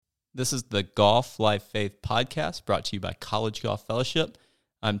This is the Golf Life Faith podcast brought to you by College Golf Fellowship.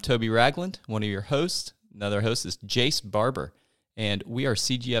 I'm Toby Ragland, one of your hosts. Another host is Jace Barber, and we are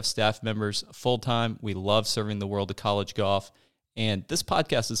CGF staff members full-time. We love serving the world of college golf, and this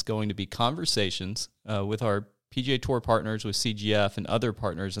podcast is going to be conversations with our PGA Tour partners, with CGF and other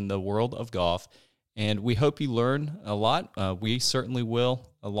partners in the world of golf, and we hope you learn a lot. We certainly will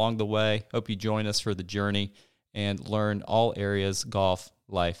along the way. Hope you join us for the journey and learn all areas golf,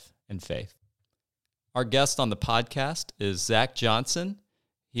 life, and faith. Our guest on the podcast is Zach Johnson.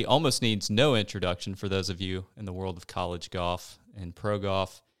 He almost needs no introduction for those of you in the world of college golf and pro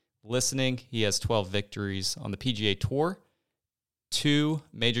golf listening. He has 12 victories on the PGA Tour, 2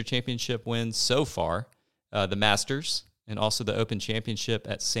 major championship wins so far, the Masters, and also the Open Championship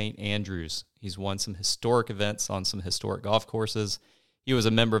at St. Andrews. He's won some historic events on some historic golf courses. He was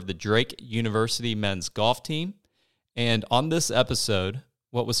a member of the Drake University men's golf team. And on this episode,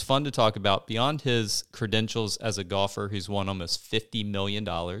 what was fun to talk about, beyond his credentials as a golfer who's won almost $50 million,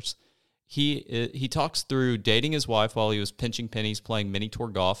 he talks through dating his wife while he was pinching pennies, playing mini tour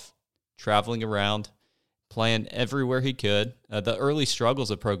golf, traveling around, playing everywhere he could, the early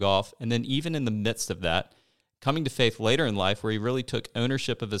struggles of pro golf, and then even in the midst of that, coming to faith later in life where he really took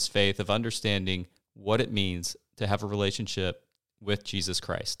ownership of his faith, of understanding what it means to have a relationship with Jesus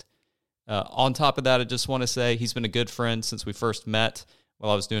Christ. On top of that, I just want to say he's been a good friend since we first met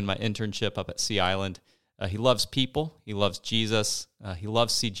while I was doing my internship up at Sea Island. He loves people, he loves Jesus, he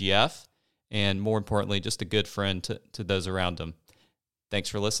loves CGF, and more importantly, just a good friend to those around him. Thanks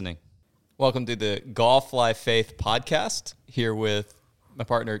for listening. Welcome to the Golf Life Faith podcast, here with my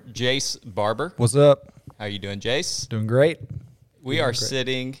partner, Jace Barber. What's up? How are you doing, Jace? Doing great. We are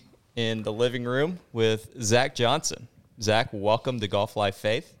sitting in the living room with Zach Johnson. Zach, welcome to Golf Life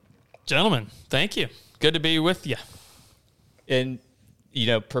Faith. Gentlemen, thank you. Good to be with you. And,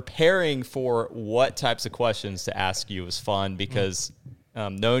 preparing for what types of questions to ask you was fun because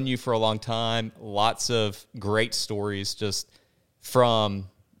known you for a long time, lots of great stories just from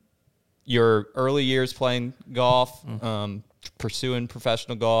your early years playing golf, pursuing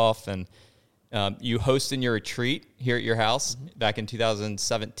professional golf, and you hosting your retreat here at your house back in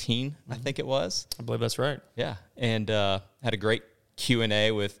 2017, I think it was. I believe that's right. Yeah, and had a great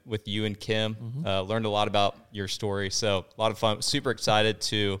Q&A with you and Kim. Learned a lot about your story, so a lot of fun. Super excited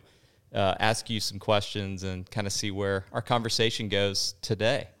to ask you some questions and kind of see where our conversation goes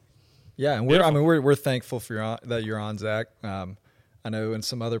today. Yeah, and we're thankful for that you're on, Zach. I know in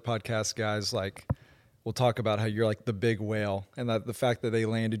some other podcast guys we'll talk about how you're like the big whale, and that the fact that they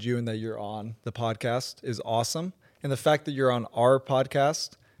landed you and that you're on the podcast is awesome. And the fact that you're on our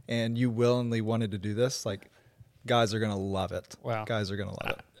podcast and you willingly wanted to do this, guys are going to love it. Wow. Guys are going to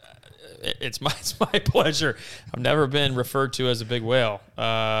love it. It's my pleasure. I've never been referred to as a big whale.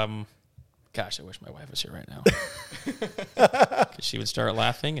 Gosh, I wish my wife was here right now. Because she would start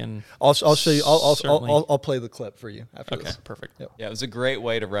laughing, and I'll show you. I'll play the clip for you after this. Okay, perfect. Yep. Yeah, it was a great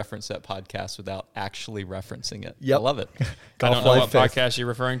way to reference that podcast without actually referencing it. Yep. I love it. I don't know what podcast you're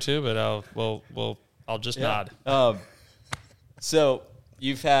referring to, but I'll just nod. So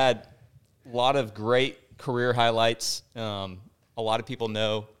you've had a lot of great career highlights. A lot of people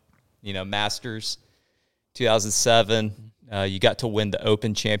know, Masters 2007. You got to win the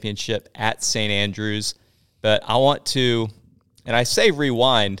Open Championship at St. Andrews. But I want to, and I say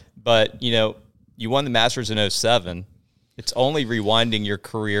rewind, but, you won the Masters in 2007. It's only rewinding your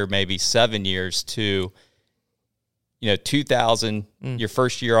career maybe 7 years to, 2000, your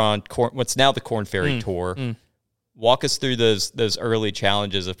first year on what's now the Korn Ferry Tour. Walk us through those early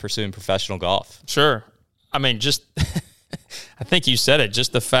challenges of pursuing professional golf. Sure. I mean, just I think you said it,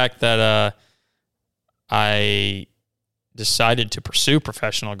 just the fact that I decided to pursue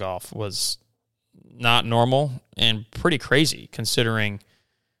professional golf was not normal and pretty crazy considering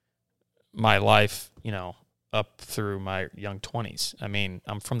my life, up through my young 20s. I mean,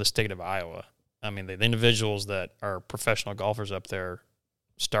 I'm from the state of Iowa. I mean, the individuals that are professional golfers up there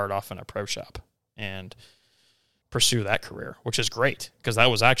start off in a pro shop and pursue that career, which is great because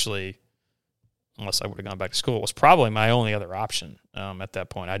that was actually, unless I would have gone back to school, was probably my only other option at that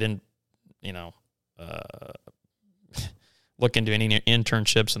point. I didn't, look into any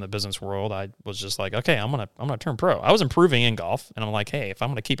internships in the business world. I was just like, okay, I'm gonna turn pro. I was improving in golf, and I'm like, hey, if I'm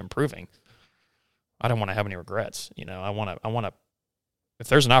gonna keep improving, I don't want to have any regrets. I want to. If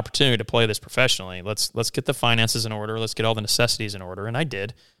there's an opportunity to play this professionally, let's get the finances in order. Let's get all the necessities in order, and I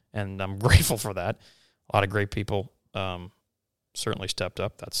did, and I'm grateful for that. A lot of great people certainly stepped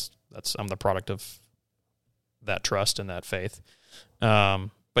up. That's I'm the product of that trust and that faith.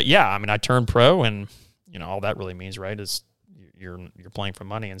 But yeah, I mean, I turned pro, and all that really means, right, is you're playing for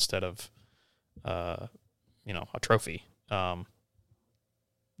money instead of, a trophy. Now,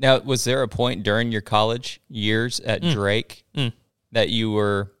 was there a point during your college years at Drake that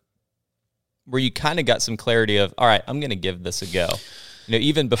where you kind of got some clarity of, all right, I'm going to give this a go,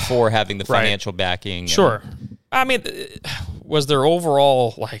 even before having the financial backing? Sure. I mean, was there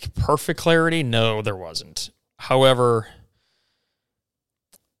overall like perfect clarity? No, there wasn't. However,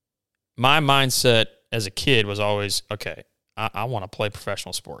 my mindset as a kid was always, okay, I want to play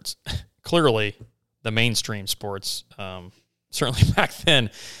professional sports. Clearly, the mainstream sports, certainly back then,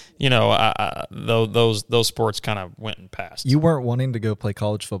 those sports kind of went and passed. You weren't wanting to go play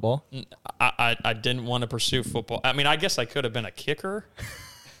college football? I didn't want to pursue football. I mean, I guess I could have been a kicker,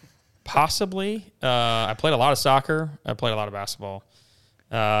 possibly. I played a lot of soccer. I played a lot of basketball.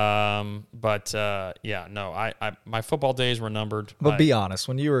 My football days were numbered. But be honest,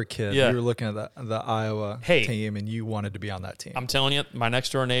 when you were a kid, you were looking at the Iowa team and you wanted to be on that team. I'm telling you, my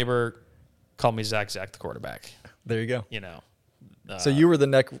next door neighbor called me Zach the quarterback. There you go. So you were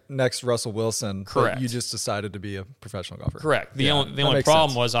the next Russell Wilson. Correct. But you just decided to be a professional golfer. Correct. The only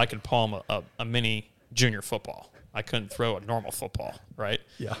problem was I could palm a mini junior football. I couldn't throw a normal football, right?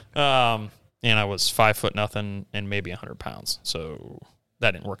 Yeah. And I was 5'0" and maybe 100 pounds. So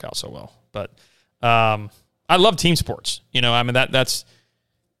that didn't work out so well. But I love team sports. That's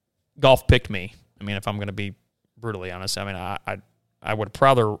golf picked me. I mean, if I'm going to be brutally honest, I mean, I would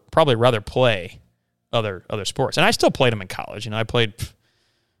probably rather play other sports, and I still played them in college. I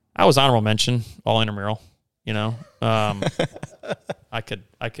was honorable mention, all intramural. I could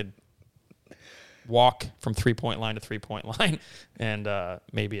walk from 3-point line to 3-point line, and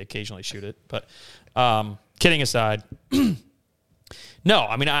maybe occasionally shoot it. But kidding aside, no,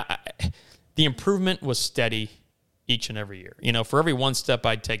 I mean, the improvement was steady each and every year. For every one step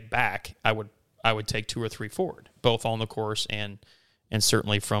I'd take back, I would take 2 or 3 forward, both on the course and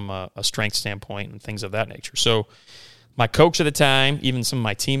certainly from a strength standpoint and things of that nature. So my coach at the time, even some of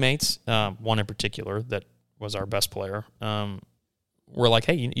my teammates, one in particular that was our best player, were like,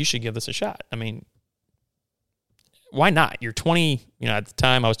 hey, you should give this a shot. I mean, why not? You're 20, at the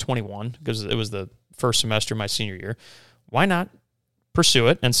time I was 21 because it was the first semester of my senior year. Why not pursue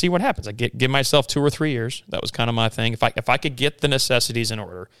it and see what happens? I give myself 2 or 3 years. That was kind of my thing. If I could get the necessities in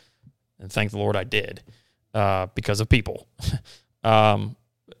order, and thank the Lord I did, because of people.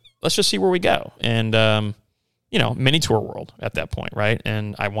 Let's just see where we go. And, mini tour world at that point, right?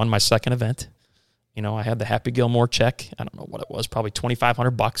 And I won my second event. I had the Happy Gilmore check. I don't know what it was, probably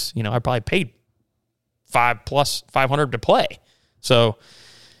 $2,500. I probably paid $500 to play. So,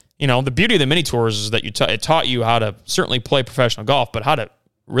 the beauty of the mini tours is that it taught you how to certainly play professional golf, but how to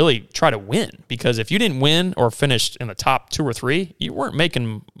really try to win. Because if you didn't win or finished in the top 2 or 3, you weren't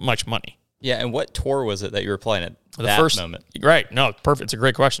making much money. Yeah, and what tour was it that you were playing at that moment? Right. No, perfect. It's a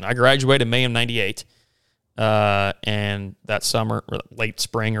great question. I graduated May of 98, and that summer, or late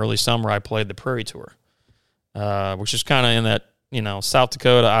spring, early summer, I played the Prairie Tour, which is kind of in that, South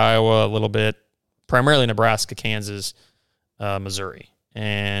Dakota, Iowa, a little bit, primarily Nebraska, Kansas, Missouri.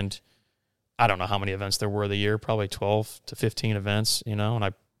 And I don't know how many events there were the year, probably 12 to 15 events, and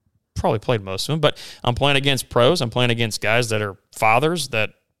I probably played most of them. But I'm playing against pros. I'm playing against guys that are fathers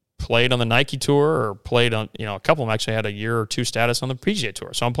that played on the Nike Tour or played on, a couple of them actually had a year or 2 status on the PGA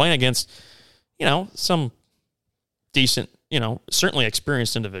Tour. So I'm playing against, some decent, certainly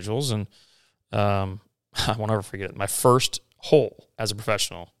experienced individuals. And I won't ever forget it. My first hole as a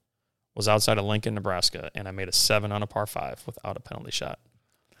professional was outside of Lincoln, Nebraska, and I made a 7 on a par 5 without a penalty shot.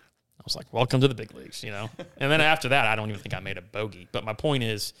 I was like, welcome to the big leagues, And then after that, I don't even think I made a bogey. But my point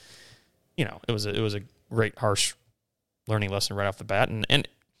is, it was a great, harsh learning lesson right off the bat. And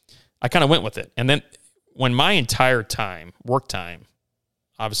I kind of went with it. And then when my entire time, work time,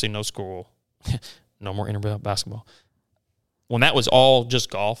 obviously no school, no more intramural basketball, when that was all just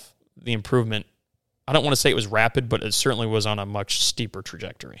golf, the improvement, I don't want to say it was rapid, but it certainly was on a much steeper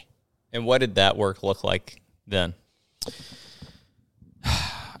trajectory. And what did that work look like then?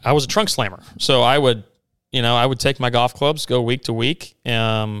 I was a trunk slammer. So I would take my golf clubs, go week to week,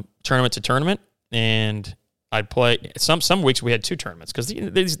 tournament to tournament, and I'd play. Some weeks we had 2 tournaments because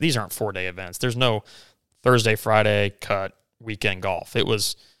these aren't 4-day events. There's no Thursday, Friday, cut, weekend golf. It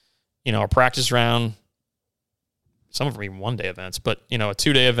was, a practice round. Some of them even 1-day events, but, a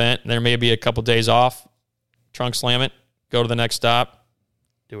 2-day event. There may be a couple days off, trunk slam it, go to the next stop,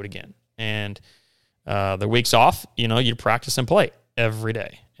 do it again. And the weeks off, you'd practice and play every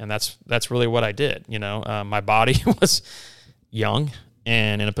day. And that's really what I did. My body was young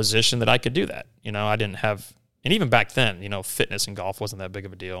and in a position that I could do that. I didn't have, and even back then, fitness in golf wasn't that big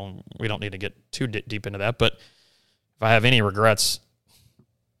of a deal. We don't need to get too deep into that. But if I have any regrets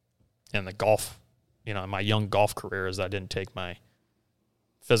in the golf, in my young golf career, is I didn't take my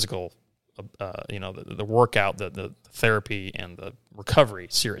physical, the workout, the therapy, and the recovery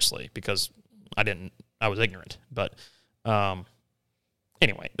seriously, because I was ignorant. But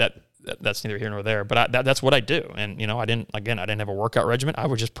anyway, that's neither here nor there. But that's what I do. And I didn't have a workout regimen. I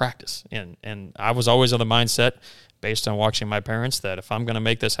would just practice, and I was always of the mindset, based on watching my parents, that if I'm going to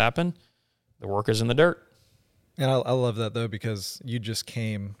make this happen, the work is in the dirt. And I love that though, because you just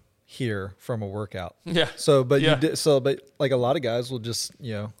came here from a workout. Yeah. So, but you did. So, but like a lot of guys will just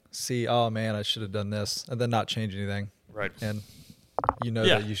see, oh man, I should have done this, and then not change anything. Right. And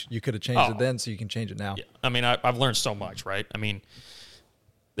that you could have changed it then, so you can change it now. Yeah. I mean, I've learned so much, right? I mean,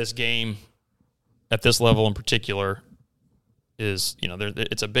 this game at this level in particular is,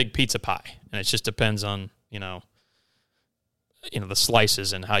 it's a big pizza pie, and it just depends on, the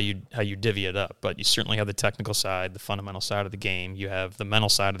slices and how you divvy it up. But you certainly have the technical side, the fundamental side of the game. You have the mental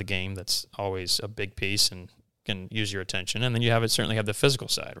side of the game that's always a big piece and can use your attention. And then you certainly have the physical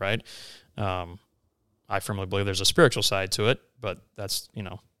side, right? I firmly believe there's a spiritual side to it, but that's,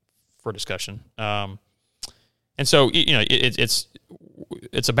 for discussion. And so,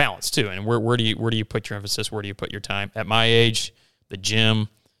 it's a balance too. And where do you put your emphasis? Where do you put your time? At my age, the gym,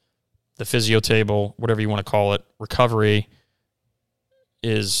 the physio table, whatever you want to call it, recovery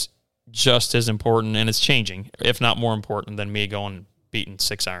is just as important, and it's changing, if not more important, than me going beating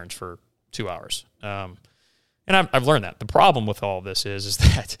 6 irons for 2 hours. And I've learned that. The problem with all of this is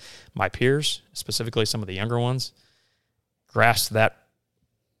that my peers, specifically some of the younger ones, grasp that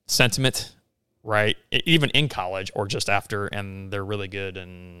sentiment, right, even in college or just after, and they're really good,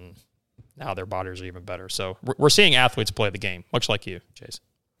 and now their bodies are even better. So we're seeing athletes play the game, much like you, Chase.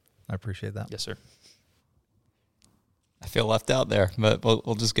 I appreciate that. Yes, sir. I feel left out there, but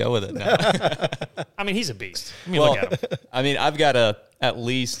we'll just go with it now. I mean, he's a beast. Look at him. I mean, I've got to at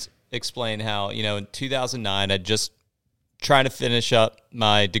least explain how, in 2009, I just trying to finish up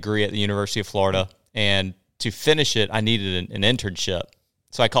my degree at the University of Florida. And to finish it, I needed an internship.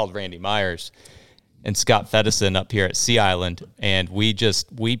 So I called Randy Myers and Scott Fedison up here at Sea Island. And we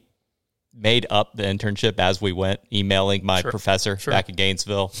made up the internship as we went, emailing my professor back in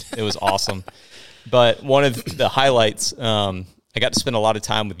Gainesville. It was awesome. But one of the highlights, I got to spend a lot of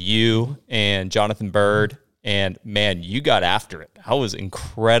time with you and Jonathan Bird, and man, you got after it. I was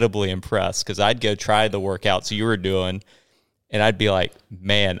incredibly impressed, because I'd go try the workouts you were doing, and I'd be like,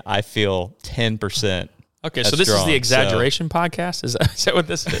 man, I feel 10%. Okay, so this is the exaggeration podcast? Is that what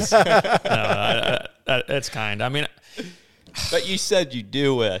this is? No, it's kind. I mean, but you said you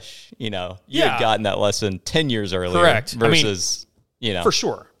do wish, you had gotten that lesson 10 years earlier. Correct. Versus... for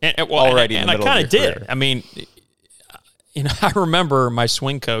sure. And I kind of did. Career. I mean, I remember my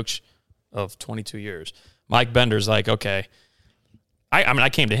swing coach of 22 years, Mike Bender's like, okay. I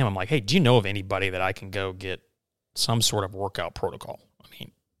came to him. I'm like, hey, do you know of anybody that I can go get some sort of workout protocol? I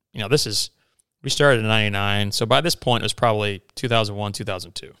mean, we started in 99. So by this point, it was probably 2001,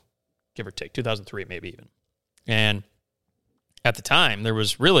 2002, give or take, 2003 maybe even. And at the time, there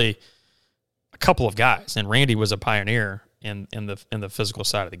was really a couple of guys, and Randy was a pioneer in the physical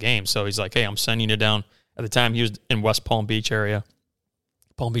side of the game. So he's like, hey, I'm sending you down. At the time, he was in West Palm Beach area,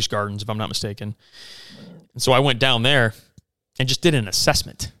 Palm Beach Gardens, if I'm not mistaken. And so I went down there and just did an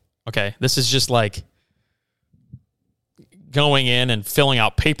assessment. Okay, this is just like going in and filling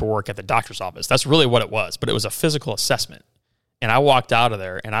out paperwork at the doctor's office. That's really what it was, but it was a physical assessment. And I walked out of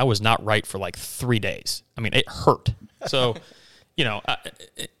there, and I was not right for like 3 days. I mean, it hurt. So,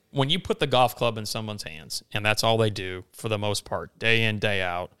 when you put the golf club in someone's hands, and that's all they do for the most part, day in, day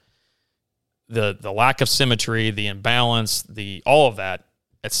out, the lack of symmetry, the imbalance, all of that,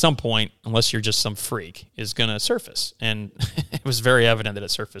 at some point, unless you're just some freak, is going to surface. And it was very evident that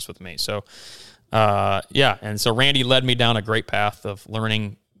it surfaced with me. So, and so Randy led me down a great path of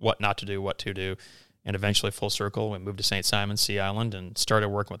learning what not to do, what to do, and eventually full circle, we moved to St. Simon, Sea Island, and started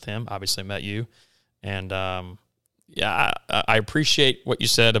working with him. Obviously met you. And, I appreciate what you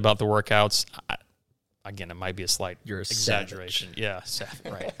said about the workouts. Again, it might be a slight exaggeration. Savage. Yeah,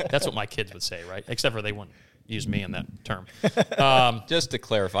 right. That's what my kids would say, right? Except for they wouldn't use me in that term. Just to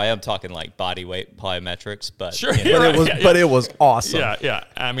clarify, I'm talking like body weight plyometrics, but sure, but it was awesome. Yeah.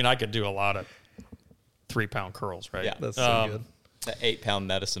 I mean, I could do a lot of 3-pound curls, right? Yeah, that's so good. The 8-pound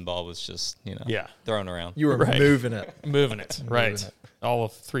medicine ball was just thrown around. You were moving it, right? All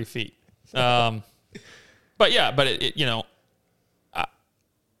of 3 feet. But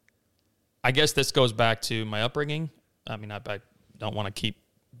I guess this goes back to my upbringing. I mean, I don't want to keep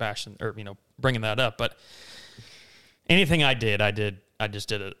bashing or bringing that up, but anything I just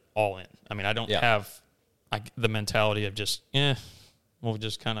did it all in. I mean, I don't have the mentality of just, we'll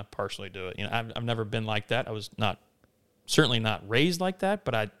just kind of partially do it. I've never been like that. I was certainly not raised like that,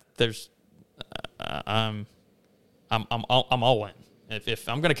 but I'm all in. If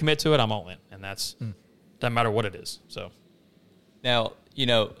I'm going to commit to it, I'm all in, and doesn't matter what it is. So now,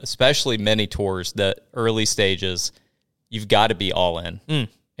 especially mini tours, the early stages, you've got to be all in,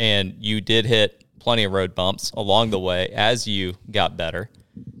 and you did hit plenty of road bumps along the way as you got better.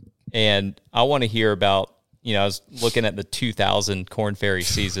 And I want to hear about, I was looking at the 2000 Korn Ferry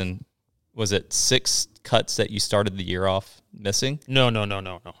season. Was it 6 cuts that you started the year off missing? No.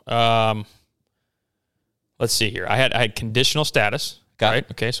 Let's see here. I had conditional status. Right?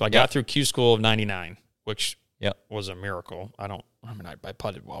 Okay, so I got through Q School of 99, which was a miracle. I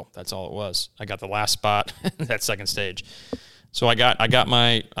putted well. That's all it was. I got the last spot that second stage. So I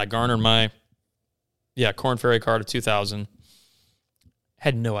garnered my Korn Ferry card of 2000.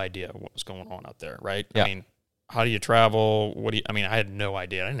 Had no idea what was going on out there, right? Yeah. I mean, how do you travel? I had no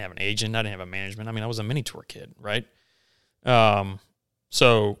idea. I didn't have an agent. I didn't have a management. I was a mini tour kid, right?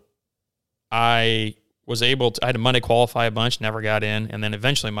 So I was able to, I had to Monday qualify a bunch, never got in, and then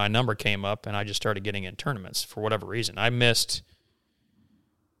eventually my number came up and I just started getting in tournaments for whatever reason. I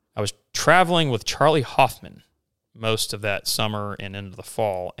was traveling with Charlie Hoffman most of that summer and into the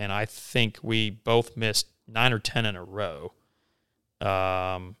fall, and I think we both missed 9 or 10 in a row.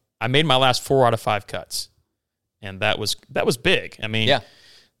 I made my last 4 out of 5 cuts, and that was big.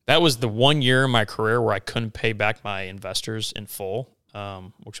 That was the 1 year in my career where I couldn't pay back my investors in full,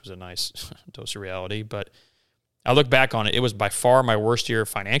 which was a nice dose of reality. But I look back on it; it was by far my worst year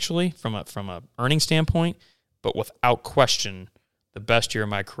financially from a earning standpoint, but without question, the best year of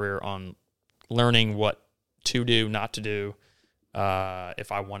my career on learning what to do, not to do,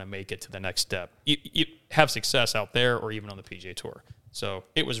 if I want to make it to the next step. You have success out there or even on the PGA Tour. So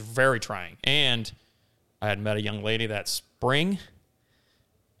it was very trying. And I had met a young lady that spring,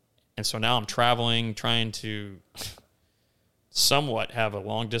 and so now I'm traveling, trying to somewhat have a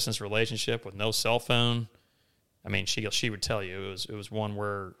long-distance relationship with no cell phone. She would tell you it was one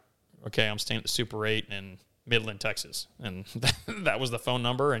where, okay, I'm staying at the Super 8 in Midland, Texas, and that was the phone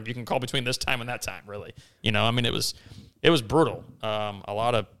number, and you can call between this time and that time, really. It was brutal. A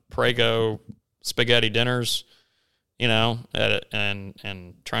lot of Prego spaghetti dinners,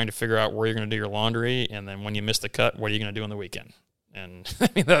 and trying to figure out where you're going to do your laundry, and then when you miss the cut, what are you going to do on the weekend? And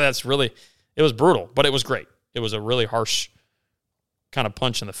that's really, it was brutal, but it was great. It was a really harsh kind of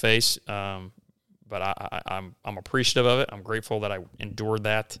punch in the face, but I'm appreciative of it. I'm grateful that I endured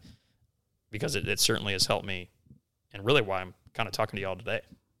that, because it certainly has helped me, and really why I'm kind of talking to y'all today.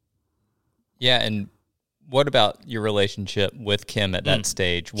 Yeah, and what about your relationship with Kim at that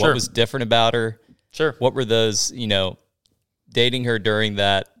stage? What was different about her? Sure. What were those, dating her during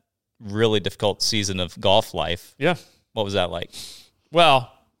that really difficult season of golf life? Yeah. What was that like?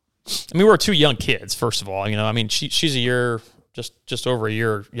 Well, we were 2 young kids, first of all. She's a year, just over a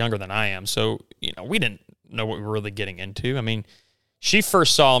year younger than I am. So, we didn't know what we were really getting into. She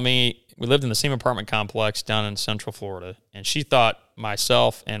first saw me, we lived in the same apartment complex down in Central Florida, and she thought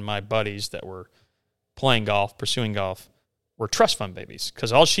myself and my buddies that were playing golf, pursuing golf, were trust fund babies,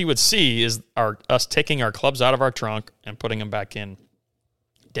 because all she would see is us taking our clubs out of our trunk and putting them back in,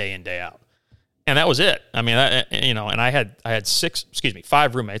 day out. And that was it. And I had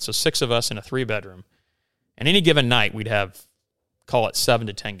 5 roommates, so 6 of us in a 3-bedroom. And any given night, we'd have, call it 7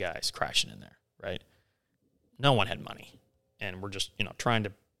 to 10 guys crashing in there, right? No one had money. And we're just, trying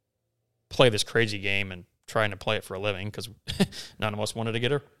to play this crazy game and trying to play it for a living, because none of us wanted to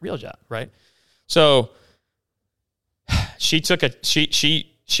get a real job, right? So she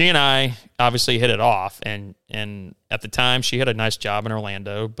and I obviously hit it off, and at the time she had a nice job in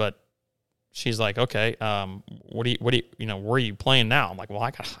Orlando, but she's like, okay, where are you playing now? I'm like, well,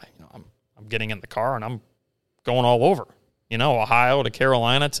 I'm getting in the car and I'm going all over, Ohio to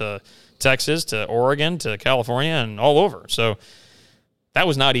Carolina to Texas to Oregon to California and all over. So that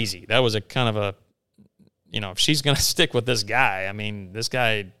was not easy. That was a kind of a, if she's going to stick with this guy, this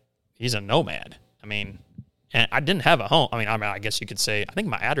guy, he's a nomad. And I didn't have a home. I guess you could say, I think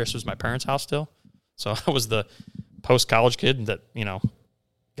my address was my parents' house still. So I was the post-college kid that,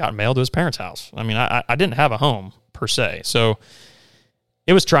 got mailed to his parents' house. I didn't have a home per se. So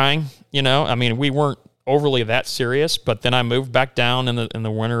it was trying, we weren't overly that serious, but then I moved back down in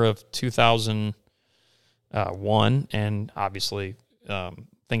the winter of 2001, and obviously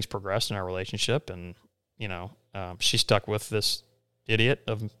things progressed in our relationship, and she stuck with this idiot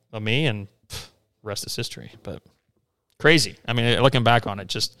of me, and rest is history. But crazy. Looking back on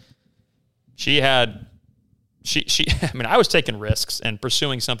it, I was taking risks and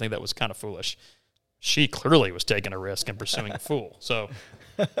pursuing something that was kind of foolish. she clearly was taking a risk and pursuing a fool. So,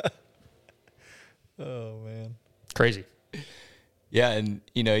 oh man, crazy. Yeah, and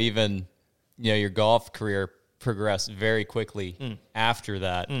even your golf career progressed very quickly after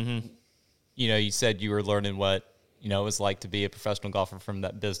that. Mm-hmm. You said you were learning what it was like to be a professional golfer from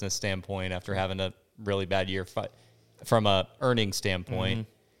that business standpoint after having a really bad year from a earning standpoint.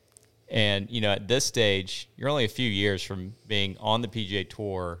 And, at this stage, you're only a few years from being on the PGA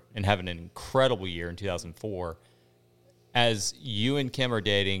Tour and having an incredible year in 2004. As you and Kim are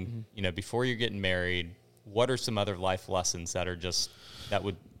dating, before you're getting married, what are some other life lessons that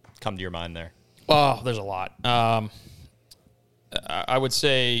would come to your mind there? Oh, there's a lot. I would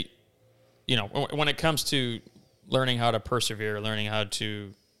say, when it comes to learning how to persevere, learning how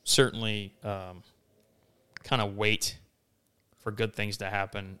to certainly kind of wait for good things to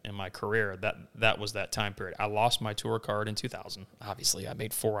happen in my career, that was that time period. I lost my tour card in 2000. Obviously, I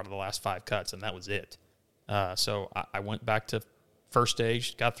made 4 out of the last 5 cuts, and that was it. So I went back to first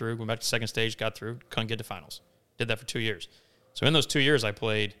stage, got through, went back to second stage, got through, couldn't get to finals. Did that for 2 years. So in those 2 years, I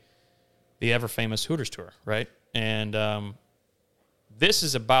played the ever-famous Hooters Tour, right? And this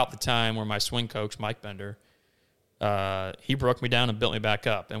is about the time where my swing coach, Mike Bender, he broke me down and built me back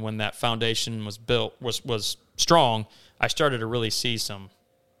up. And when that foundation was built, was strong, I started to really see some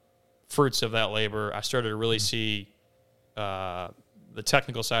fruits of that labor. I started to really see the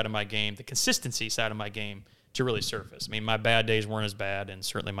technical side of my game, the consistency side of my game to really surface. I mean, my bad days weren't as bad, and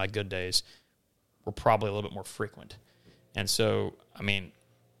certainly my good days were probably a little bit more frequent. And so,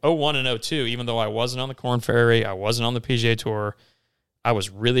 01 and 02, even though I wasn't on the Korn Ferry, I wasn't on the PGA Tour, I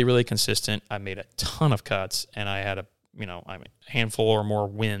was really, really consistent. I made a ton of cuts, and I had a handful or more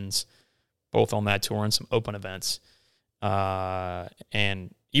wins, both on that tour and some open events.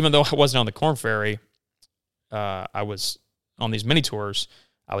 And even though I wasn't on the Korn Ferry, I was on these mini tours.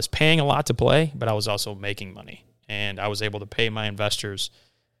 I was paying a lot to play, but I was also making money, and I was able to pay my investors,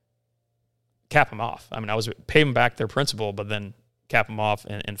 cap them off. I was paying back their principal, but then cap them off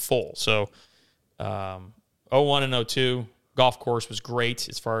in full. So 01 and 02, golf course was great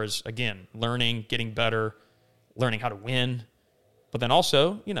as far as, again, learning, getting better, learning how to win. But then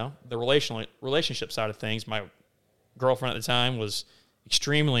also, the relationship side of things, my girlfriend at the time was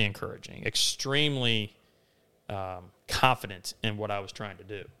extremely encouraging, extremely confident in what I was trying to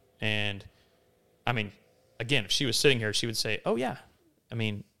do. And, again, if she was sitting here, she would say, oh, yeah,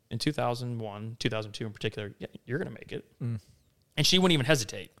 in 2001, 2002 in particular, yeah, you're going to make it. Mm. And she wouldn't even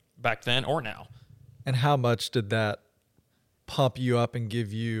hesitate back then or now. And how much did that pump you up and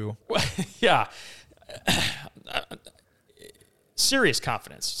give you? Yeah. Serious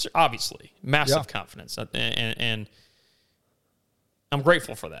confidence, obviously. Massive confidence. And I'm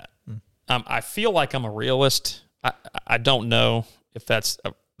grateful for that. Mm. I feel like I'm a realist. I don't know if that's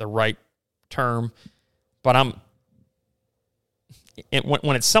the right term, but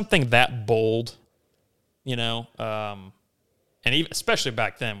when it's something that bold, and even especially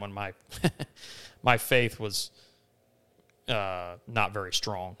back then when my my faith was not very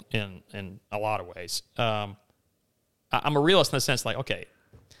strong in a lot of ways. I'm a realist in the sense like, okay,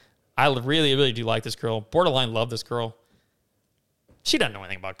 I really, really do like this girl, borderline love this girl. She doesn't know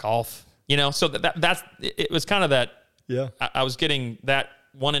anything about golf, so that's it was kind of that. Yeah, I was getting that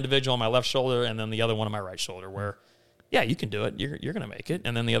one individual on my left shoulder and then the other one on my right shoulder where, yeah, you can do it. You're going to make it.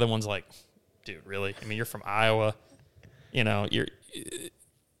 And then the other one's like, dude, really? You're from Iowa. You're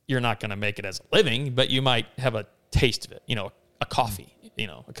not going to make it as a living, but you might have a taste of it. A coffee,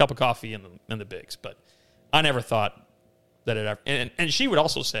 a cup of coffee in the bigs. But I never thought that it ever. And she would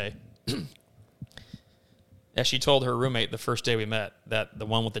also say, as she told her roommate the first day we met, that the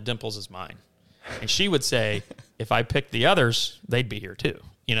one with the dimples is mine. And she would say, if I picked the others, they'd be here too.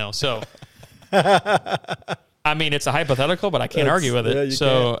 So. It's a hypothetical, but I can't argue with it. Yeah,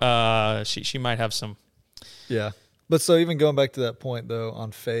 so she might have some. Yeah. But so even going back to that point, though,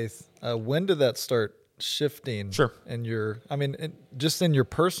 on faith, when did that start shifting? Sure. In your, just in your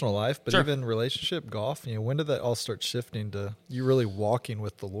personal life, but even relationship, golf, when did that all start shifting to you really walking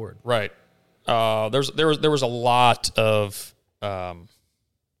with the Lord? Right. There was a lot of,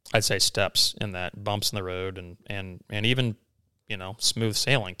 I'd say, steps in that, bumps in the road and even, smooth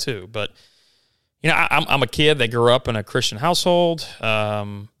sailing too. But, I'm a kid that grew up in a Christian household,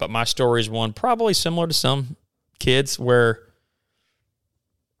 but my story is one probably similar to some kids where,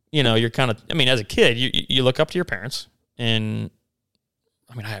 you're kind of, as a kid, you look up to your parents, and,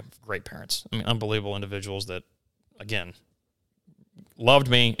 I have great parents. Unbelievable individuals that, again, loved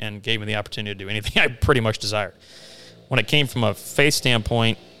me and gave me the opportunity to do anything I pretty much desired. When it came from a faith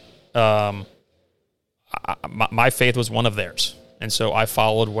standpoint, my faith was one of theirs. And so I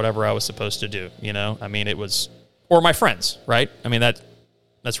followed whatever I was supposed to do, you know? I mean, it was, or my friends, right? I mean,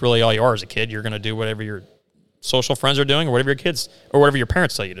 that's really all you are as a kid. You're going to do whatever your social friends are doing or whatever your kids or whatever your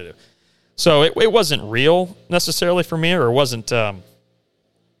parents tell you to do. So it wasn't real necessarily for me, or it wasn't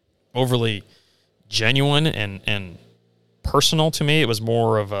overly genuine and personal to me. It was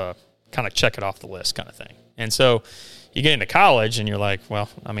more of a kind of check it off the list kind of thing. And so you get into college and you're like, well,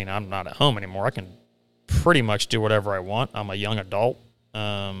 I mean, I'm not at home anymore. I can pretty much do whatever I want. I'm a young adult.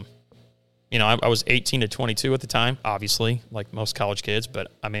 You know, I was 18 to 22 at the time, obviously, like most college kids.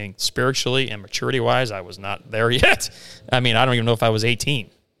 But, I mean, spiritually and maturity-wise, I was not there yet. I mean, I don't even know if I was 18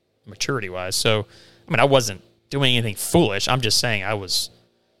 maturity-wise. So, I mean, I wasn't doing anything foolish. I'm just saying I was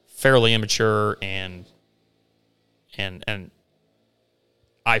fairly immature and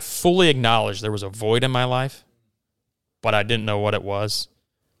I fully acknowledged there was a void in my life, but I didn't know what it was.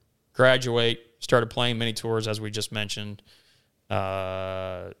 Graduate, started playing mini tours, as we just mentioned.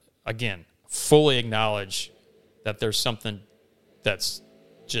 Again, fully acknowledge that there's something that's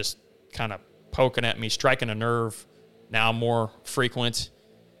just kind of poking at me, striking a nerve, now more frequent.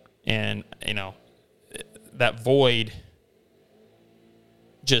 And, you know, that void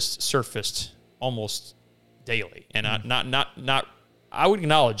just surfaced almost daily. And I would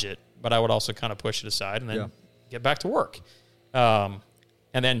acknowledge it, but I would also kind of push it aside and then get back to work. And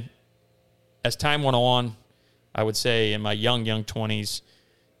then as time went on, I would say in my young 20s,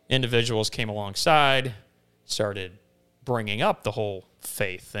 individuals came alongside, started bringing up the whole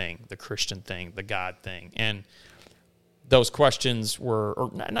faith thing, the Christian thing, the God thing. And those questions were,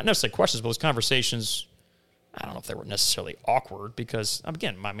 or not necessarily questions, but those conversations, I don't know if they were necessarily awkward because,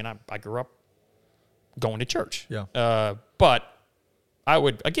 again, I mean, I grew up going to church. Yeah. But I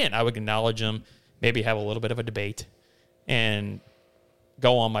would acknowledge them, maybe have a little bit of a debate, and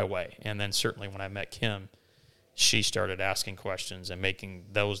go on my way. And then certainly when I met Kim, she started asking questions and making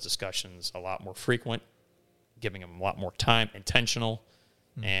those discussions a lot more frequent, giving them a lot more time, intentional,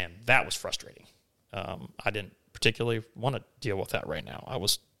 and that was frustrating. I didn't particularly want to deal with that right now. I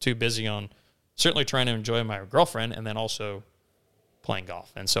was too busy on certainly trying to enjoy my girlfriend and then also playing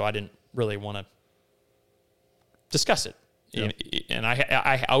golf. And so I didn't really want to discuss it. Yeah. And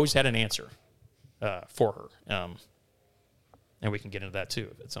I always had an answer for her. And we can get into that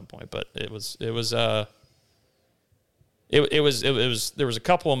too at some point. But there was a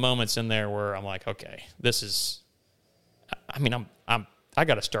couple of moments in there where I'm like, okay, this is, I mean, I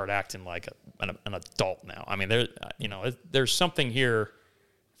got to start acting like an adult now. I mean, there's something here.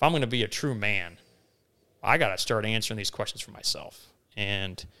 If I'm going to be a true man, I got to start answering these questions for myself.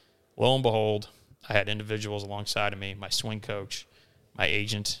 And lo and behold, I had individuals alongside of me, my swing coach, my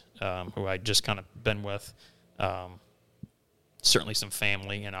agent, who I'd just kind of been with, certainly some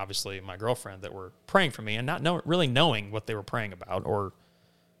family, and obviously my girlfriend that were praying for me and not really knowing what they were praying about or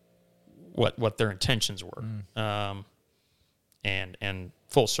what their intentions were. And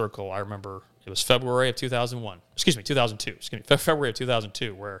full circle, I remember it was February of 2002, February of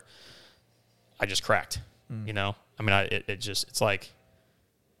 2002, where I just cracked, you know? I mean, it's like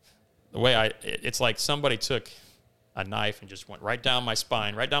the way it's like somebody took a knife and just went right down my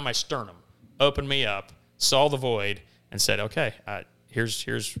spine, right down my sternum, opened me up, saw the void, and said, okay, there's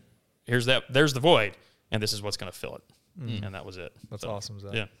the void, and this is what's going to fill it. And that was it. That's awesome,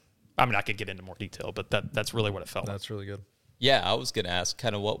 Zach. Yeah. I mean, I could get into more detail, but that's really what it felt like. That's really good. Yeah, I was going to ask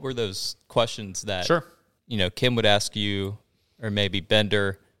kind of what were those questions that, sure, you know, Kim would ask you, or maybe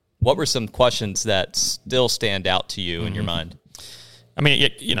Bender. What were some questions that still stand out to you in your mind? I mean,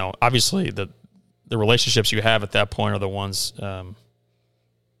 you know, obviously the relationships you have at that point are the ones, the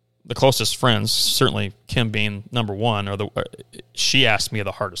closest friends, certainly Kim being number one, she asked me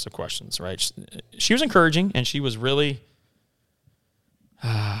the hardest of questions, right? She was encouraging, and she was really,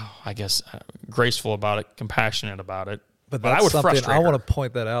 graceful about it, compassionate about it. But that's something I want to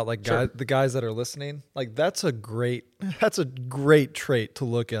point that out. Like, sure, the guys that are listening, like that's a great trait to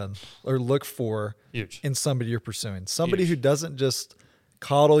look for in somebody you're pursuing. Somebody who doesn't just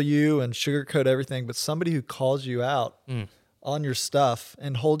coddle you and sugarcoat everything, but somebody who calls you out on your stuff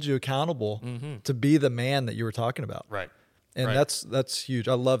and holds you accountable to be the man that you were talking about. Right. And that's huge.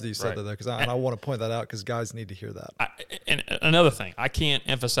 I love that you said that because I want to point that out because guys need to hear that. And another thing, I can't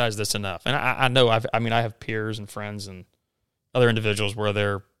emphasize this enough. And I know I have peers and friends and other individuals where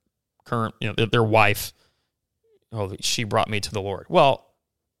their current, you know, their wife, she brought me to the Lord. Well,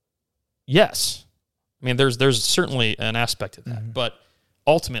 yes. I mean, there's certainly an aspect of that, but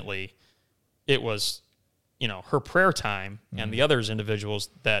ultimately it was, you know, her prayer time and the others individuals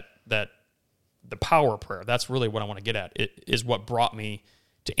that the power of prayer, that's really what I want to get at. It is what brought me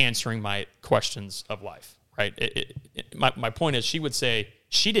to answering my questions of life. right? My point is, she would say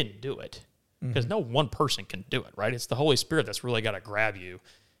she didn't do it because no one person can do it, right? It's the Holy Spirit that's really got to grab you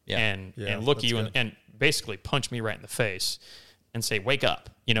and look at you and basically punch me right in the face and say, wake up.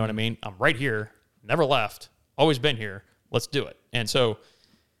 You know what I mean? I'm right here, never left, always been here. Let's do it. And so,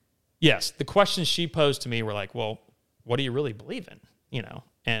 yes, the questions she posed to me were like, well, what do you really believe in? You know,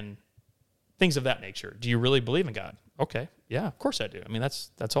 and things of that nature. Do you really believe in God? Okay. Yeah, of course I do. I mean,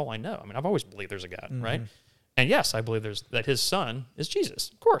 that's all I know. I mean, I've always believed there's a God, right? And yes, I believe that his son is Jesus.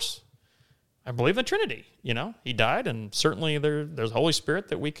 Of course. I believe in the Trinity. You know, he died, and certainly there's Holy Spirit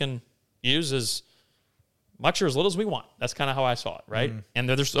that we can use as much or as little as we want. That's kind of how I saw it, right? And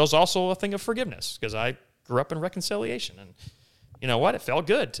there's also a thing of forgiveness, because I grew up in reconciliation, and you know what? It felt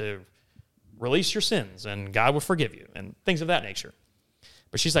good to release your sins, and God will forgive you, and things of that nature.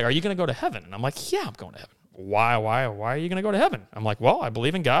 But she's like, are you going to go to heaven? And I'm like, yeah, I'm going to heaven. Why are you going to go to heaven? I'm like, well, I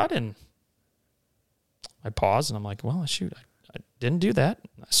believe in God. And I pause, and I'm like, well, shoot, I didn't do that.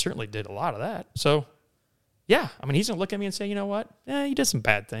 I certainly did a lot of that. So, yeah, I mean, he's going to look at me and say, you know what? You did some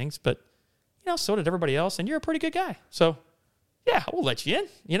bad things, but, you know, so did everybody else, and you're a pretty good guy. So, yeah, we'll let you in,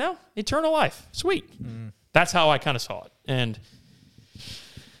 you know, eternal life. Sweet. That's how I kind of saw it. And,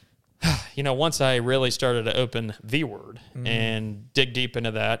 you know, once I really started to open the Word and dig deep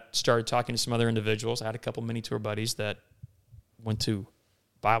into that, started talking to some other individuals. I had a couple mini tour buddies that went to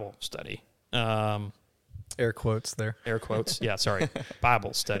Bible study. Air quotes there. Air quotes. Yeah, sorry.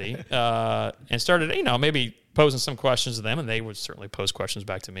 Bible study. And started, you know, maybe posing some questions to them, and they would certainly pose questions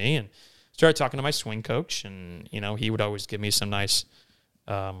back to me. And started talking to my swing coach, and, you know, he would always give me some nice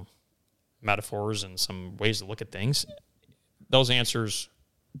metaphors and some ways to look at things. The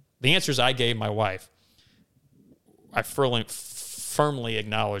answers I gave my wife, I firmly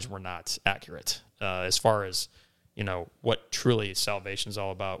acknowledge were not accurate as far as, you know, what truly salvation is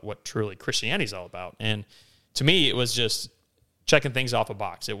all about, what truly Christianity is all about. And to me, it was just checking things off a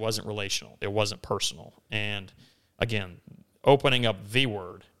box. It wasn't relational. It wasn't personal. And again, opening up the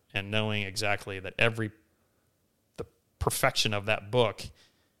Word and knowing exactly that the perfection of that book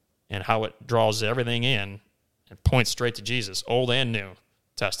and how it draws everything in and points straight to Jesus, Old and New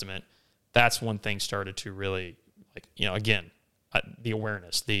Testament, that's when things started to really, like, you know, again, the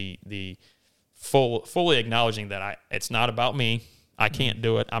awareness, the fully acknowledging that it's not about me. I can't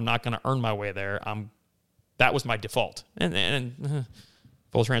do it. I'm not going to earn my way there. That was my default. And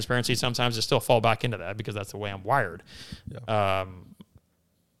full transparency, sometimes I still fall back into that because that's the way I'm wired. Yeah.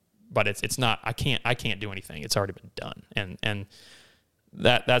 But it's not. I can't do anything. It's already been done. And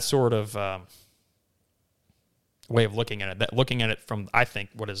that sort of way of looking at it, looking at it from, I think,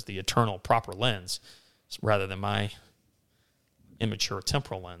 what is the eternal proper lens, rather than my immature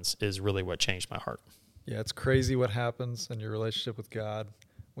temporal lens, is really what changed my heart. Yeah, it's crazy what happens in your relationship with God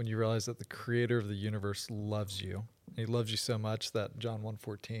when you realize that the creator of the universe loves you. He loves you so much that John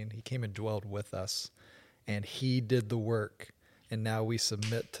 1:14, he came and dwelled with us, and he did the work, and now we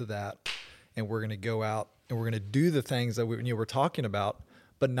submit to that, and we're going to go out and we're going to do the things that we're talking about,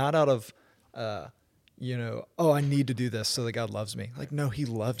 but not out of I need to do this so that God loves me. Like, no, he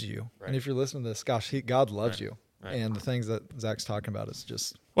loved you. Right. And if you're listening to this, gosh, God loves you. Right. And the things that Zach's talking about is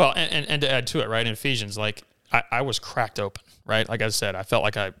just... Well, and to add to it, right, in Ephesians, like, I was cracked open, right? Like I said, I felt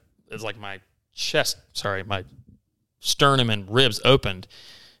like it was like my sternum and ribs opened,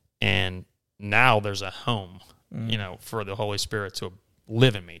 and now there's a home, you know, for the Holy Spirit to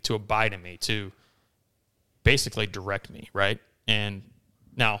live in me, to abide in me, to basically direct me, right? And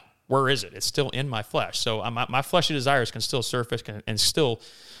now... where is it? It's still in my flesh. So my fleshly desires can still surface and still,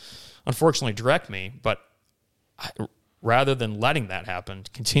 unfortunately, direct me. But rather than letting that happen,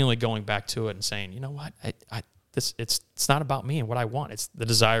 continually going back to it and saying, you know what, it's not about me and what I want. It's the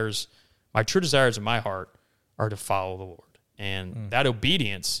desires, my true desires in my heart are to follow the Lord. And that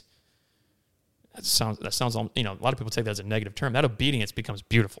obedience, that sounds, you know, a lot of people take that as a negative term. That obedience becomes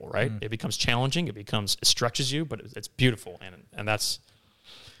beautiful, right? It becomes challenging. It stretches you, but it's beautiful. And that's...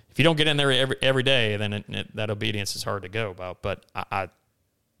 if you don't get in there every day, then that obedience is hard to go about. But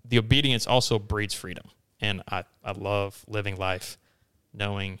the obedience also breeds freedom. And I love living life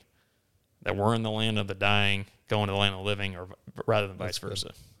knowing that we're in the land of the dying, going to the land of the living, or rather than vice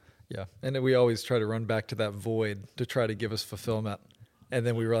versa. Yeah. And then we always try to run back to that void to try to give us fulfillment. And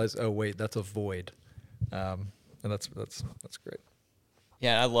then we realize, oh, wait, that's a void. And that's great.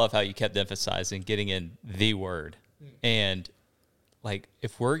 Yeah, I love how you kept emphasizing getting in the Word. And... like,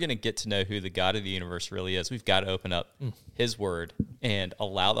 if we're going to get to know who the God of the universe really is, we've got to open up his Word and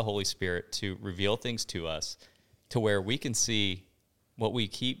allow the Holy Spirit to reveal things to us to where we can see what we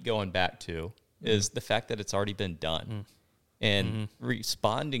keep going back to is the fact that it's already been done. And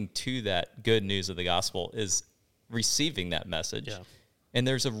responding to that good news of the gospel is receiving that message. Yeah. And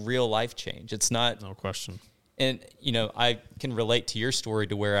there's a real life change. It's not... No question. And, you know, I can relate to your story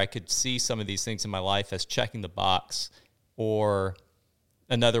to where I could see some of these things in my life as checking the box, or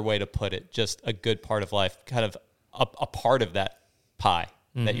another way to put it, just a good part of life, kind of a part of that pie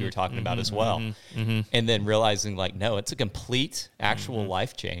that you were talking about as well. And then realizing, like, no, it's a complete actual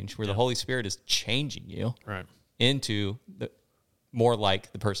life change where the Holy Spirit is changing you into more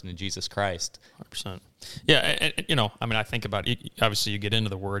like the person in Jesus Christ. 100%. Yeah, and, you know, I mean, I think about it, obviously you get into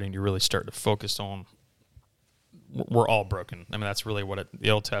the Word and you really start to focus on, we're all broken. I mean, that's really what the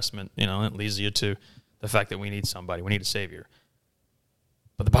Old Testament, you know, it leads you to the fact that we need somebody, we need a Savior.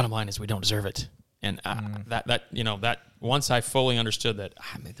 But the bottom line is we don't deserve it. And that you know, that once I fully understood that,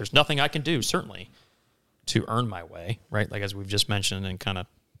 I mean, there's nothing I can do, certainly, to earn my way, right? Like as we've just mentioned and kind of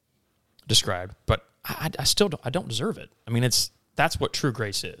described, but I still don't deserve it. I mean, that's what true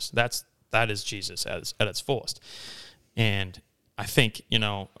grace is. That is Jesus at its fullest. And I think, you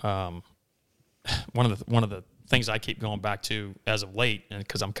know, one of the things I keep going back to as of late, and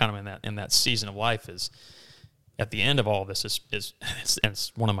because I'm kind of in that season of life, is at the end of all this is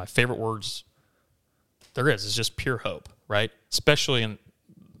it's one of my favorite words there is just pure hope, right? Especially in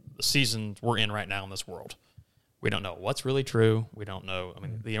the season we're in right now in this world. We don't know what's really true. We don't know. I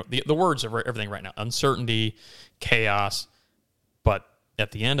mean, the words are everything right now: uncertainty, chaos. But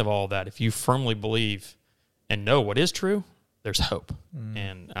at the end of all that, if you firmly believe and know what is true, there's hope,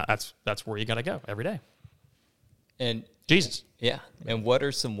 and that's where you got to go every day. And Jesus, yeah. And what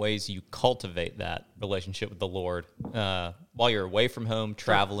are some ways you cultivate that relationship with the Lord while you're away from home,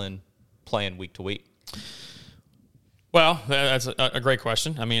 traveling, playing week to week? Well, that's a great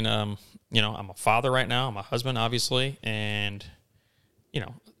question. I mean, you know, I'm a father right now. I'm a husband, obviously, and you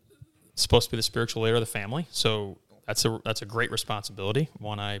know, supposed to be the spiritual leader of the family. So that's a great responsibility,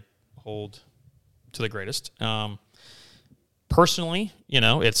 one I hold to the greatest. Personally, you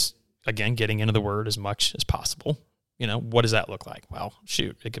know, it's again getting into the Word as much as possible. You know, what does that look like? Well,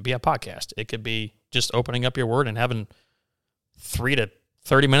 shoot, it could be a podcast. It could be just opening up your Word and having 3 to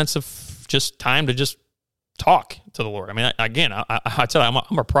 30 minutes of just time to just talk to the Lord. I mean, I tell you,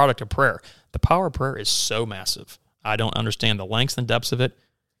 I'm a product of prayer. The power of prayer is so massive. I don't understand the lengths and depths of it,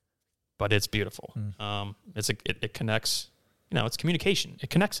 but it's beautiful. It connects, you know, it's communication. It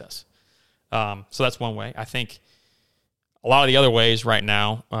connects us. So that's one way. I think a lot of the other ways right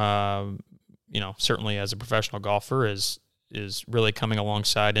now, you know, certainly as a professional golfer is really coming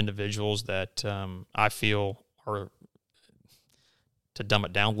alongside individuals that I feel are, to dumb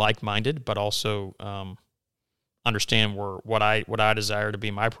it down, like-minded, but also understand what I desire to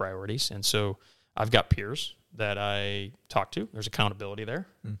be my priorities. And so I've got peers that I talk to. There's accountability there.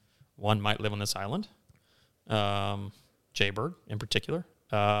 One might live on this island, Jaybird in particular.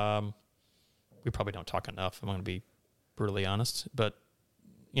 We probably don't talk enough, I'm going to be brutally honest, but,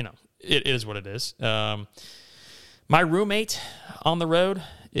 you know, it is what it is. My roommate on the road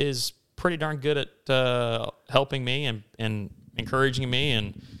is pretty darn good at helping me and encouraging me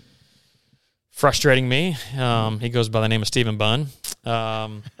and frustrating me. He goes by the name of Stephen Bunn.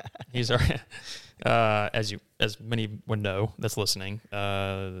 He's our, as many would know that's listening,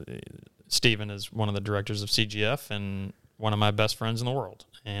 Stephen is one of the directors of CGF and one of my best friends in the world.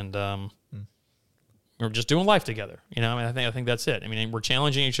 And we're just doing life together. You know, I mean, I think that's it. I mean, we're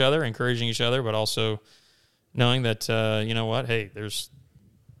challenging each other, encouraging each other, but also knowing that, you know what, hey,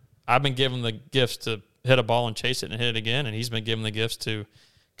 I've been given the gifts to hit a ball and chase it and hit it again, and he's been given the gifts to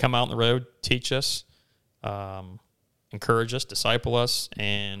come out on the road, teach us, encourage us, disciple us,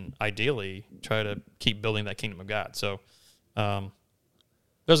 and ideally try to keep building that kingdom of God. So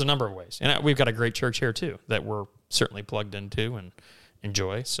there's a number of ways. And we've got a great church here, too, that we're certainly plugged into and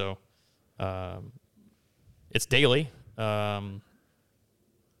enjoy. So it's daily. But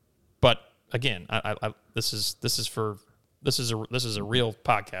again, this is a real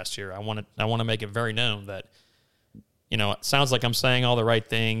podcast here. I want to make it very known that, you know, it sounds like I'm saying all the right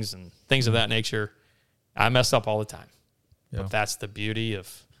things and things of that nature. I mess up all the time. Yeah. But that's the beauty of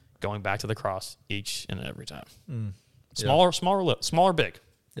going back to the cross each and every time. Smaller, big.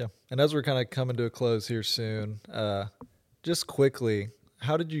 Yeah. And as we're kind of coming to a close here soon, just quickly,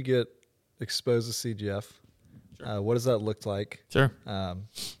 how did you get exposed to CGF? Sure. What does that look like? Sure. I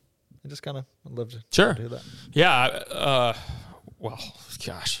just kind of would love to do that. Yeah. Well,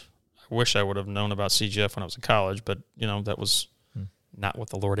 gosh, I wish I would have known about CGF when I was in college, but, you know, that was not what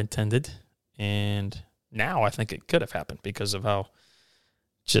the Lord intended. And now I think it could have happened because of how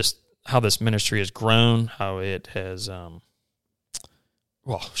this ministry has grown, how it has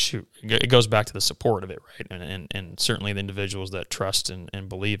well, shoot, it goes back to the support of it, right? And certainly the individuals that trust and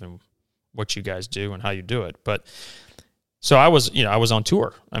believe in what you guys do and how you do it. But so I was on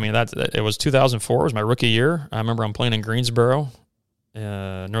tour. I mean, it was 2004. It was my rookie year. I remember I'm playing in Greensboro,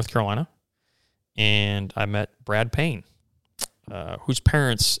 North Carolina, and I met Brad Payne, whose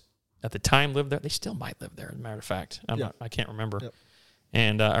parents at the time lived there. They still might live there, as a matter of fact. I can't remember. Yep.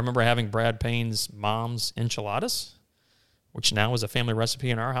 And I remember having Brad Payne's mom's enchiladas, which now is a family recipe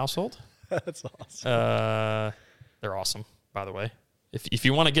in our household. That's awesome. They're awesome, by the way. If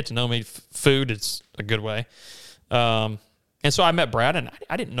you want to get to know me, food, it's a good way. And so I met Brad, and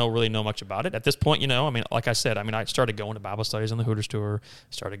I didn't really know much about it. At this point, I mean, like I said, I started going to Bible studies on the Hooters tour,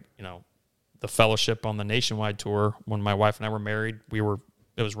 started, the fellowship on the nationwide tour. When my wife and I were married,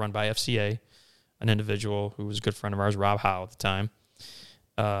 it was run by FCA, an individual who was a good friend of ours, Rob Howe at the time.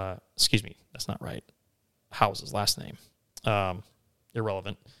 Excuse me, that's not right. Howe's his last name.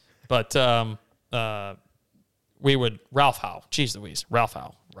 Irrelevant. But Ralph Howe. Jeez Louise. Ralph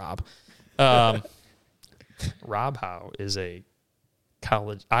Howe. Rob. Rob Howe is a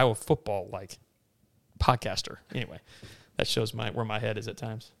college Iowa football podcaster. Anyway, that shows where my head is at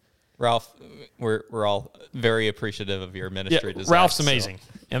times. Ralph, we're all very appreciative of your ministry. Yeah, Ralph's amazing.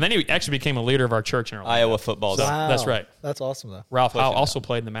 And then he actually became a leader of our church in Orlando. Iowa football. So, wow. That's right. That's awesome, though. Ralph Howe also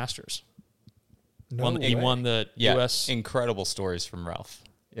played in the Masters. He won the U.S. Incredible stories from Ralph.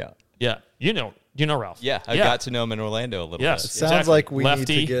 Yeah. Yeah. You know Ralph. Yeah. I got to know him in Orlando a little bit. It sounds like we need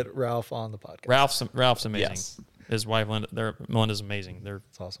to get Ralph on the podcast. Ralph's amazing. Yes. His wife, Melinda's amazing.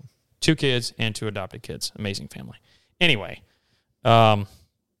 That's awesome. 2 kids and 2 adopted kids. Amazing family. Anyway,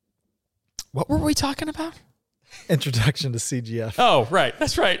 what were we talking about? Introduction to CGF. Oh, right.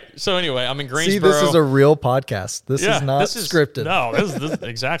 That's right. So anyway, I'm in Greensboro. See, this is a real podcast. This is not scripted. No, this is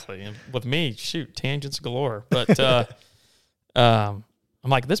exactly. And with me, tangents galore. But I'm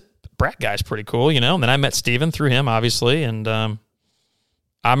like, this Brad guy's pretty cool, And then I met Steven through him, obviously. And I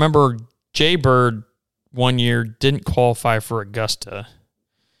remember Jay Bird one year didn't qualify for Augusta.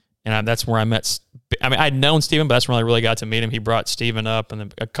 And that's where I met. I'd known Steven, but that's when I really got to meet him. He brought Steven up, and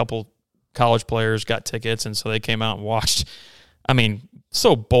then a couple college players got tickets, and so they came out and watched.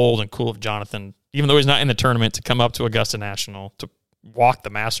 So bold and cool of Jonathan, even though he's not in the tournament, to come up to Augusta National to walk the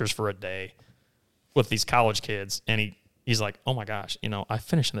Masters for a day with these college kids. And he's like, oh my gosh, I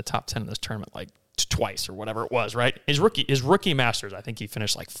finished in the top 10 in this tournament twice or whatever it was, right? His rookie Masters, I think he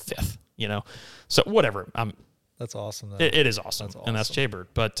finished 5th, So whatever. That's awesome. It is awesome. And that's Jay Bird.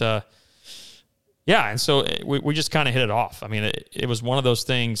 But yeah, and so we just kind of hit it off. It was one of those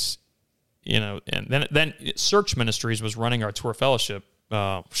things. And then Search Ministries was running our tour fellowship,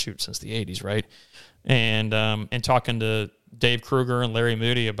 since the 80s, right? And talking to Dave Kruger and Larry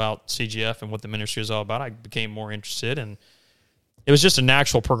Moody about CGF and what the ministry is all about, I became more interested, and it was just a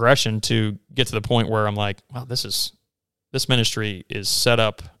natural progression to get to the point where I'm like, wow, this ministry is set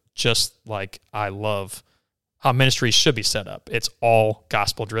up just like I love how ministries should be set up. It's all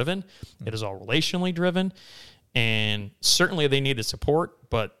gospel driven. It is all relationally driven, and certainly they need the support,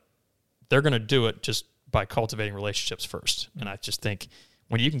 but they're going to do it just by cultivating relationships first. And I just think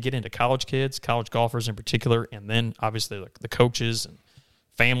when you can get into college kids, college golfers in particular, and then obviously the coaches and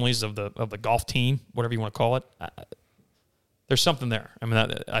families of the golf team, whatever you want to call it, there's something there.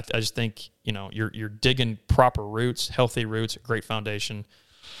 I just think you're digging proper roots, healthy roots, a great foundation,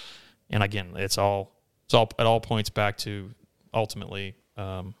 and again, it all points back to ultimately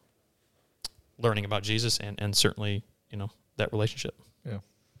learning about Jesus and certainly that relationship. Yeah.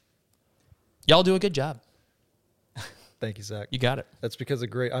 Y'all do a good job. Thank you, Zach. You got it. That's because of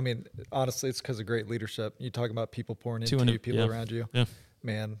honestly, it's because of great leadership. You talk about people pouring into you, people around you. Yeah.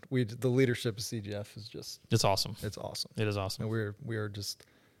 Man, the leadership of CGF is just... It's awesome. It's awesome. It is awesome. And we are just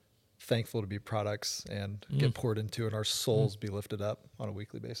thankful to be products and get poured into, and our souls be lifted up on a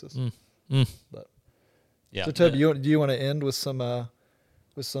weekly basis. But yeah. So Toby, do you want to end with some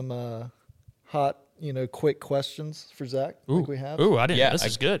hot, quick questions for Zach? Ooh, we have. Ooh, I didn't. Yeah, this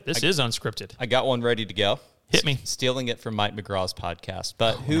is good. This is unscripted. I got one ready to go. Hit me. Stealing it from Mike McGraw's podcast.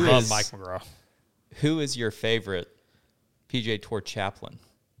 But I love Mike McGraw. Who is your favorite PGA Tour chaplain?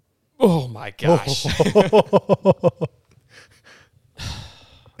 Oh my gosh.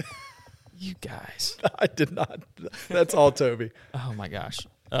 You guys. I did not. That's all Toby. Oh my gosh.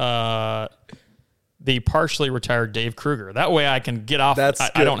 The partially retired Dave Kruger. That way I can get off.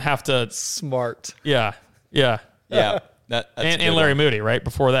 I don't have to. Smart. Yeah. And Larry Moody right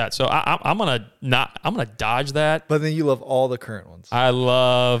before that. So I'm gonna dodge that. But then you love all the current ones. I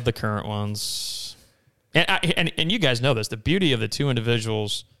love the current ones, and you guys know this. The beauty of the two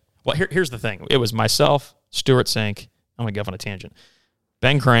individuals. Well, here's the thing. It was myself, Stuart Sink. I'm gonna go off on a tangent.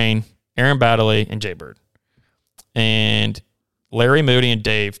 Ben Crane, Aaron Baddeley, and Jay Bird. And Larry Moody and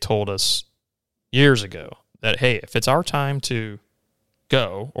Dave told us years ago that, hey, if it's our time to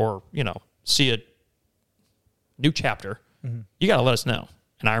go or, see a new chapter, you got to let us know.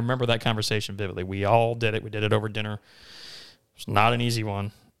 And I remember that conversation vividly. We all did it. We did it over dinner. It's not an easy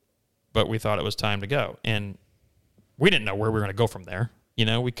one, but we thought it was time to go. And we didn't know where we were going to go from there.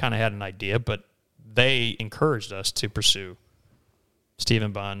 We kind of had an idea, but they encouraged us to pursue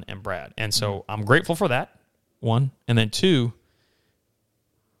Stephen Bunn and Brad. And so I'm grateful for that, one. And then two,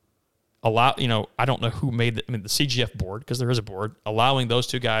 I don't know who made the CGF board, because there is a board, allowing those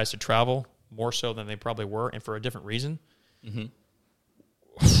two guys to travel more so than they probably were and for a different reason. Mm-hmm.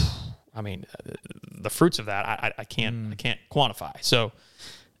 The fruits of that, I can't quantify. So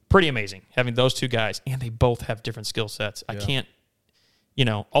pretty amazing having those two guys, and they both have different skill sets. Yeah. I can't,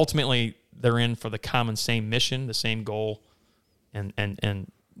 ultimately they're in for the common same mission, the same goal,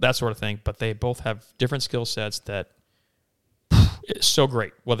 and that sort of thing. But they both have different skill sets that is so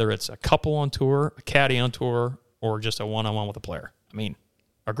great, whether it's a couple on tour, a caddy on tour, or just a one-on-one with a player.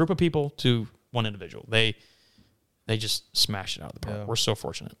 A group of people to one individual. They just smash it out of the park. Yeah. We're so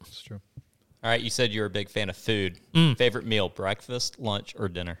fortunate. That's true. All right, you said you're a big fan of food. Favorite meal, breakfast, lunch, or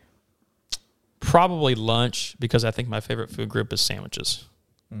dinner? Probably lunch, because I think my favorite food group is sandwiches.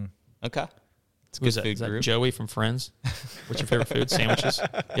 Okay. It's a good food group. Is that Joey from Friends? What's your favorite food? Sandwiches?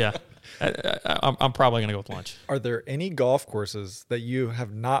 Yeah. I'm probably going to go with lunch. Are there any golf courses that you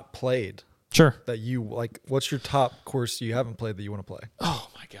have not played? Sure. That you like? What's your top course you haven't played that you want to play? Oh,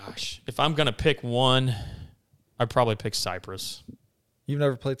 my gosh. If I'm going to pick one, I'd probably pick Cypress. You've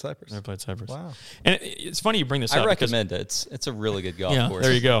never played Cypress? Never played Cypress. Wow. And it's funny you bring this up. I recommend it. It's a really good golf course.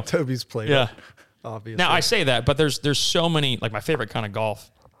 There you go. Toby's played it, obviously. Now, I say that, but there's so many, like my favorite kind of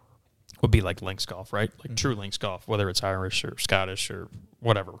golf would be like links golf, right? Like true links golf, whether it's Irish or Scottish or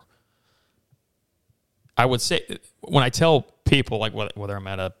whatever. I would say, when I tell people, like whether I'm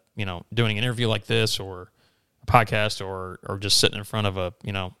at a, doing an interview like this or a podcast or just sitting in front of a,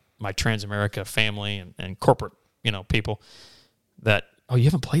 my Transamerica family and corporate, people that, oh, you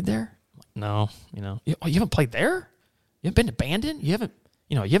haven't played there? No, oh, you haven't played there? You haven't been to Bandon? You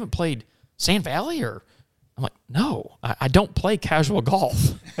haven't played Sand Valley? Or I'm like, no, I don't play casual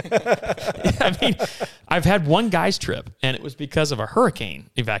golf. I've had one guy's trip, and it was because of a hurricane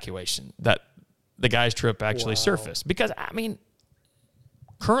evacuation that the guy's trip actually surfaced. Because,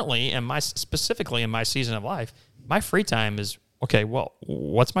 currently, specifically in my season of life, my free time is, okay, well,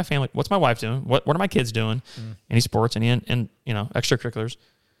 what's my wife doing? What are my kids doing? Any sports, any extracurriculars?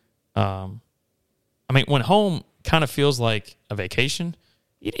 When home kind of feels like a vacation,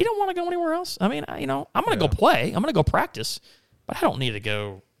 you don't want to go anywhere else. I'm going to go play. I'm going to go practice, but I don't need to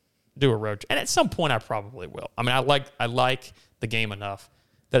go do a road trip. And at some point, I probably will. I like the game enough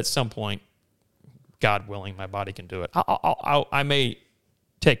that at some point, God willing, my body can do it. I may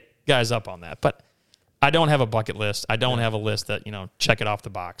take guys up on that, but I don't have a bucket list. I don't have a list that, check it off the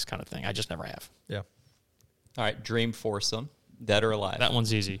box kind of thing. I just never have. Yeah. All right, dream foursome, dead or alive? That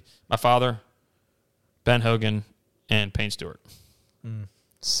one's easy. My father, Ben Hogan, and Payne Stewart.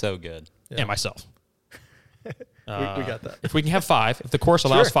 So good. Yeah. And myself. We got that. If we can have 5, if the course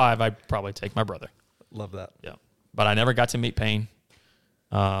allows 5, I'd probably take my brother. Love that. Yeah. But I never got to meet Payne.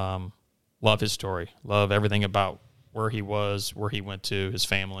 Love his story. Love everything about where he was, where he went to, his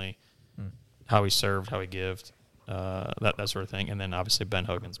family, how he served, how he gived, that sort of thing. And then obviously Ben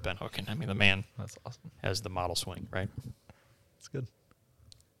Hogan's Ben Hogan. The man That's awesome. Has the model swing, right? That's good.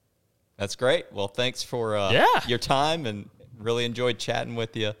 That's great. Well, thanks for your time, and really enjoyed chatting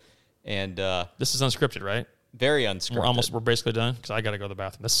with you. And this is unscripted, right? Very unscripted. We're basically done because I got to go to the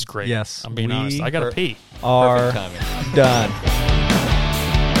bathroom. This is great. Yes. I'm being honest. I got to pee. Are done.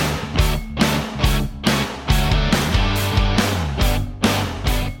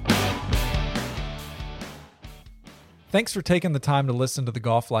 Thanks for taking the time to listen to the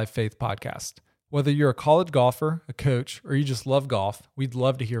Golf Life Faith podcast. Whether you're a college golfer, a coach, or you just love golf, we'd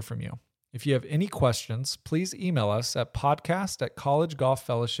love to hear from you. If you have any questions, please email us at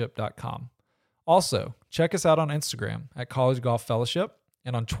podcast@collegegolffellowship.com. Also, check us out on Instagram at College Golf Fellowship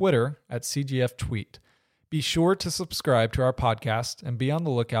and on Twitter at CGF Tweet. Be sure to subscribe to our podcast and be on the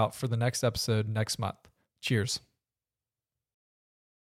lookout for the next episode next month. Cheers.